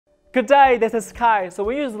Good day, this is Kai. So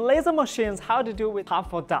we use laser machines how to deal with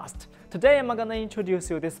harmful dust. Today I'm going to introduce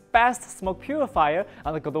you this best smoke purifier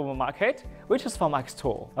on the global market, which is from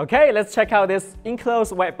xTool. Okay, let's check out this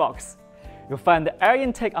enclosed white box. You'll find the air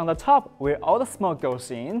intake on the top where all the smoke goes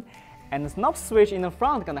in, and the knob switch in the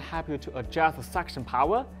front is going to help you to adjust the suction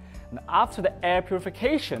power. And after the air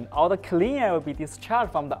purification, all the clean air will be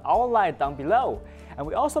discharged from the outlet down below. And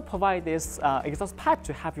we also provide this exhaust pipe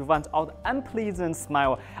to help you vent all the unpleasant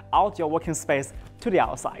smell out your working space to the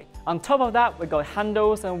outside. On top of that, we got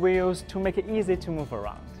handles and wheels to make it easy to move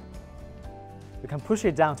around. You can push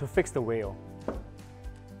it down to fix the wheel.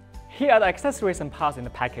 Here are the accessories and parts in the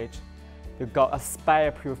package. You've got a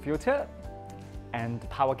spare pure filter and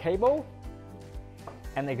power cable,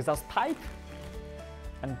 an exhaust pipe,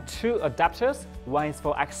 and two adapters. One is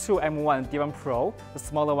for xTool M1 D1 Pro, the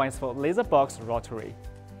smaller one is for Laserbox Rotary,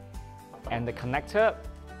 and the connector,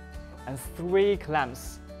 and three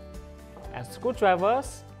clamps, and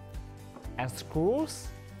screwdrivers, and screws,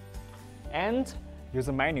 and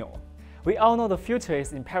user manual. We all know the filter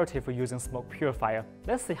is imperative for using smoke purifier.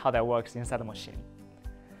 Let's see how that works inside the machine.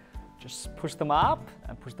 Just push them up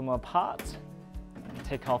and push them apart, and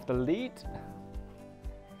take off the lid.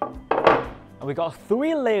 And we got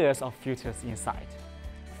 3 layers of filters inside.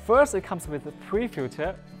 First, it comes with a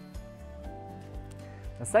pre-filter.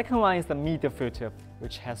 The second one is the media filter,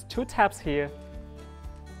 which has 2 tabs here.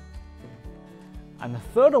 And the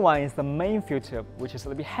third one is the main filter, which is a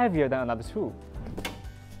little bit heavier than another 2.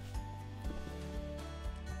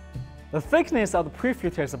 The thickness of the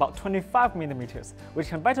pre-filter is about 25 millimeters, which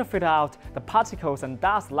can better filter out the particles and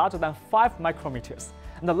dust larger than 5 micrometers.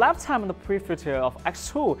 And the lifetime of the pre-filter of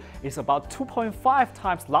xTool is about 2.5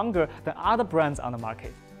 times longer than other brands on the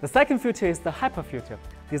market. The second filter is the HEPA filter,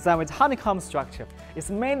 designed with honeycomb structure.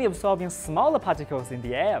 It's mainly absorbing smaller particles in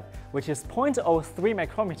the air, which is 0.03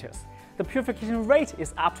 micrometers. The purification rate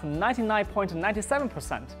is up to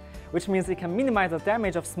 99.97%, which means it can minimize the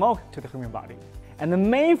damage of smoke to the human body. And the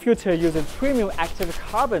main filter uses premium active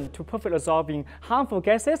carbon to perfectly absorbing harmful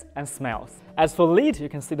gases and smells. As for lid, you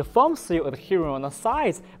can see the foam seal adhering on the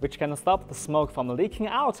sides, which can stop the smoke from leaking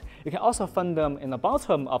out. You can also find them in the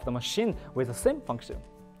bottom of the machine with the same function.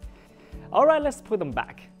 Alright, let's put them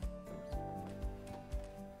back.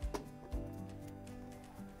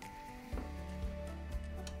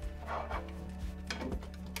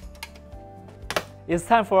 It's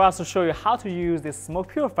time for us to show you how to use this smoke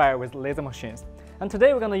purifier with laser machines. And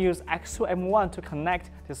today we're going to use xTool M1 to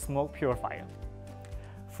connect the smoke purifier.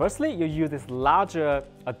 Firstly, you use this larger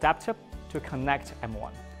adapter to connect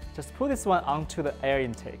M1. Just put this one onto the air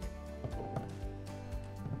intake.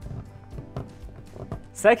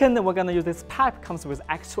 Second, we're going to use this pipe comes with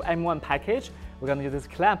xTool M1 package. We're going to use this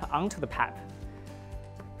clamp onto the pipe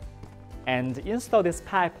and install this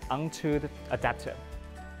pipe onto the adapter.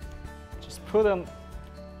 Just put them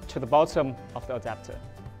to the bottom of the adapter.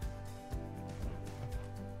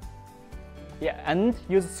 Yeah, and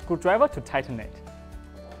use a screwdriver to tighten it.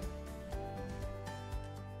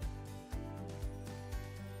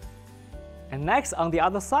 And next, on the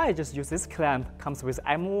other side, just use this clamp, comes with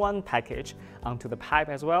M1 package, onto the pipe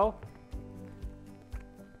as well.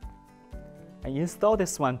 And install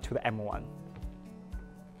this one to the M1.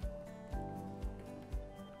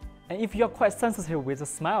 And if you're quite sensitive with the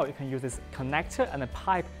smell, you can use this connector and a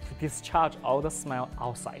pipe to discharge all the smell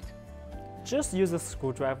outside. Just use a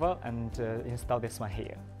screwdriver and install this one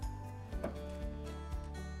here.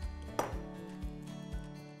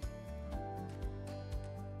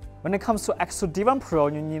 When it comes to xTool D1 Pro,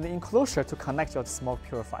 you need an enclosure to connect your smoke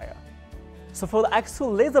purifier. So for the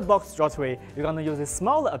xTool Laserbox Rotary, you're going to use a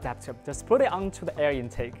smaller adapter. Just put it onto the air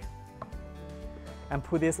intake and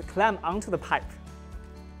put this clamp onto the pipe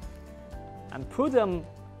and put them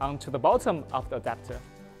onto the bottom of the adapter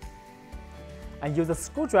and use a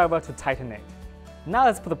screwdriver to tighten it. Now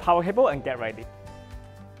let's put the power cable and get ready.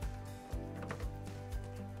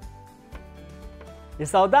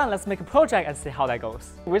 It's all done. Let's make a project and see how that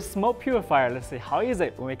goes. With smoke purifier, let's see how is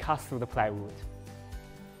it when we cut through the plywood.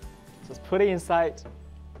 Just put it inside.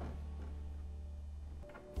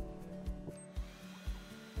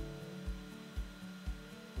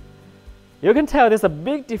 You can tell there's a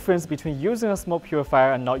big difference between using a smoke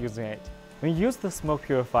purifier and not using it. When you use the smoke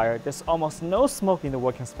purifier, there's almost no smoke in the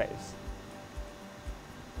working space.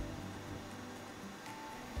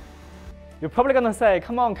 You're probably going to say,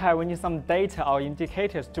 come on Kai, we need some data or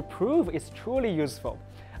indicators to prove it's truly useful.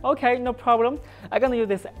 Okay, no problem. I'm going to use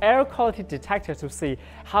this air quality detector to see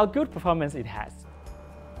how good performance it has.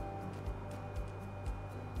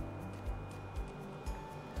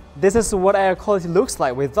 This is what air quality looks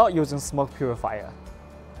like without using smoke purifier.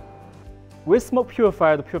 With Smoke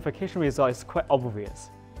Purifier, the purification result is quite obvious.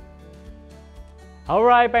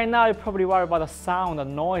 Alright, by now you're probably worried about the sound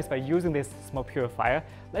and noise by using this Smoke Purifier.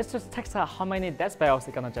 Let's just test out how many decibels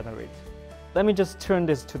it's gonna generate. Let me just turn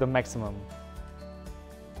this to the maximum.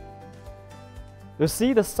 You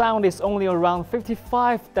see, the sound is only around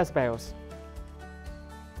 55 decibels.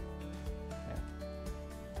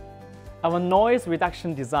 Our noise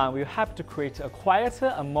reduction design will help to create a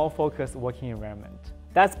quieter and more focused working environment.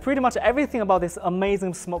 That's pretty much everything about this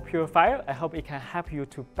amazing Smoke Purifier. I hope it can help you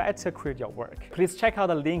to better create your work. Please check out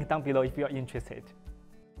the link down below if you are interested.